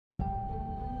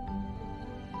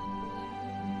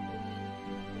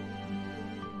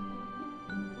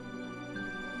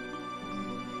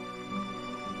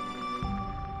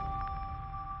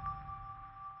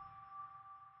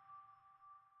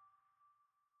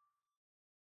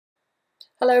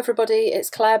Hello everybody, it's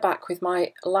Claire back with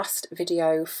my last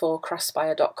video for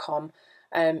Craftsbuyer.com.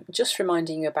 Just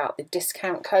reminding you about the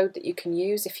discount code that you can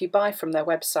use if you buy from their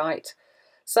website.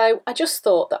 So I just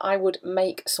thought that I would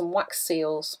make some wax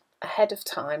seals ahead of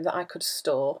time that I could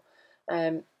store.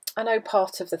 I know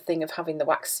part of the thing of having the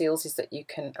wax seals is that you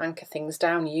can anchor things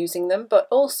down using them, but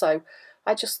also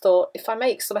I just thought if I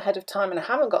make some ahead of time and I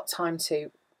haven't got time to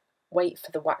wait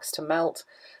for the wax to melt,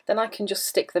 then I can just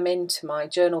stick them into my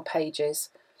journal pages.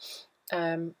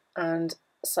 And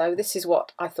so this is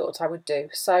what I thought I would do.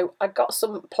 So I got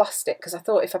some plastic because I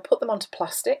thought if I put them onto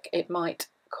plastic it might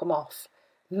come off.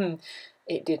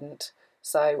 It didn't.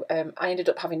 So I ended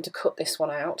up having to cut this one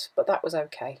out, but that was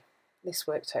okay. This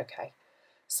worked okay.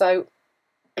 So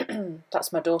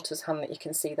that's my daughter's hand that you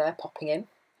can see there popping in.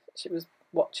 She was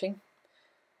watching.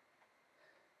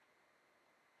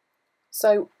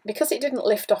 So because it didn't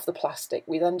lift off the plastic,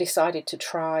 we then decided to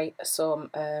try some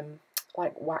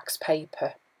like wax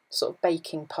paper, sort of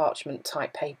baking parchment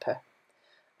type paper,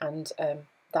 and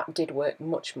that did work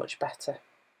much better.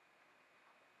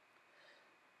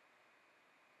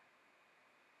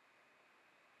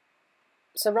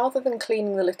 So rather than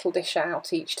cleaning the little dish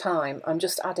out each time, I'm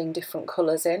just adding different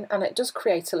colours in, and it does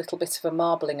create a little bit of a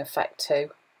marbling effect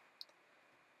too.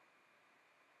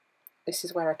 This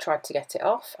is where I tried to get it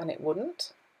off and it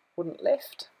wouldn't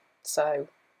lift, so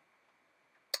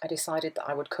I decided that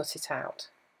I would cut it out.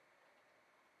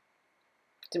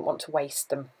 Didn't want to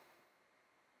waste them.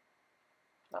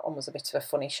 That one was a bit of a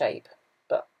funny shape,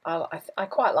 but I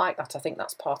quite like that. I think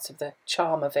that's part of the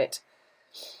charm of it.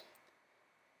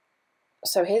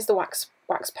 So here's the wax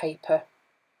paper.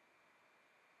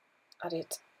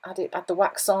 Add the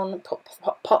wax on,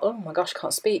 oh my gosh,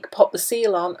 can't speak, pop the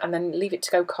seal on and then leave it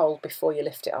to go cold before you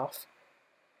lift it off.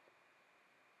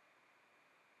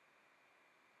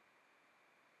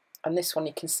 And this one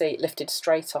you can see it lifted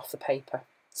straight off the paper,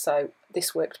 so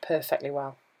this worked perfectly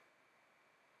well.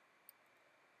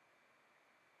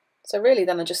 So really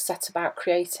then I just set about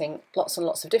creating lots and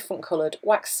lots of different coloured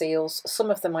wax seals. Some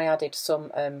of them I added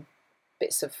some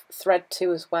bits of thread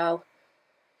to as well,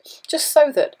 just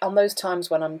so that on those times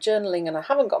when I'm journaling and I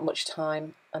haven't got much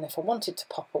time, and if I wanted to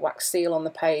pop a wax seal on the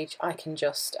page, I can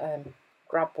just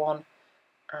grab one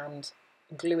and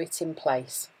glue it in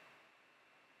place.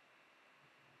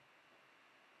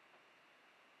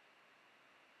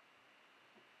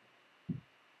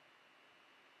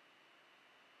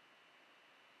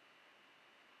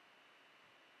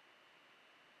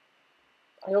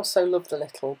 I also love the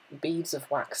little beads of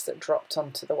wax that dropped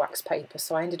onto the wax paper,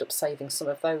 so I ended up saving some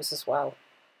of those as well.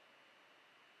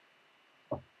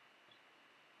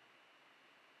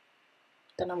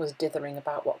 Then I was dithering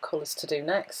about what colours to do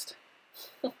next.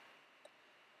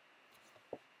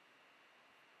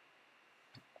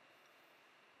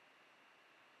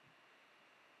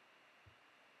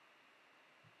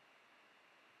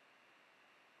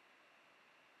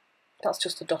 That's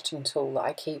just a dotting tool that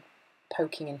I keep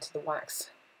poking into the wax.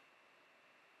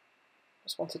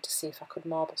 Just wanted to see if I could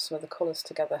marble some of the colours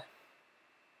together.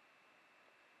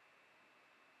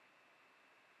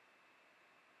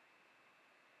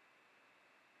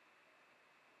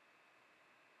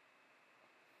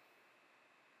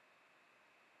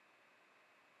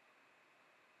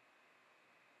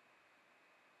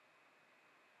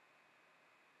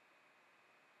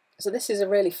 So this is a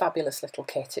really fabulous little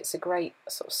kit. It's a great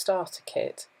sort of starter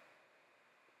kit.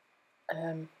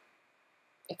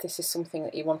 If this is something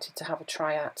that you wanted to have a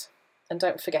try at. And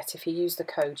don't forget, if you use the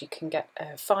code you can get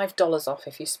 $5 off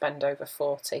if you spend over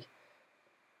 40.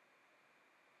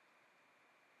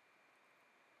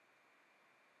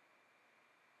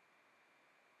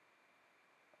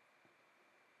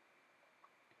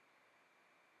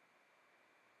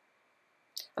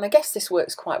 And I guess this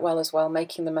works quite well as well,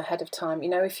 making them ahead of time. You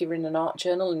know, if you're in an art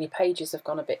journal and your pages have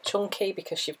gone a bit chunky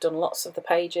because you've done lots of the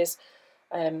pages,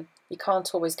 you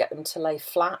can't always get them to lay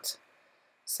flat.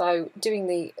 So doing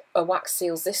the wax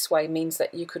seals this way means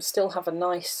that you could still have a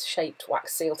nice shaped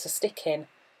wax seal to stick in,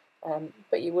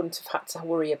 but you wouldn't have had to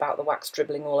worry about the wax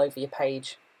dribbling all over your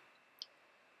page.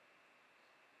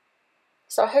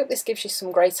 So I hope this gives you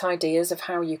some great ideas of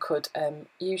how you could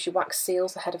use your wax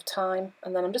seals ahead of time.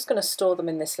 And then I'm just going to store them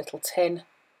in this little tin,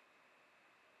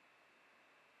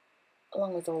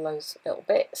 along with all those little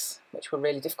bits, which were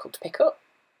really difficult to pick up.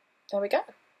 There we go.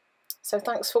 So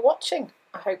thanks for watching.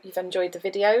 I hope you've enjoyed the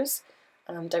videos,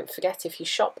 and don't forget, if you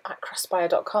shop at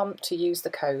Craftsbuyer.com, to use the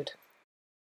code.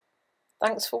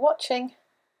 Thanks for watching.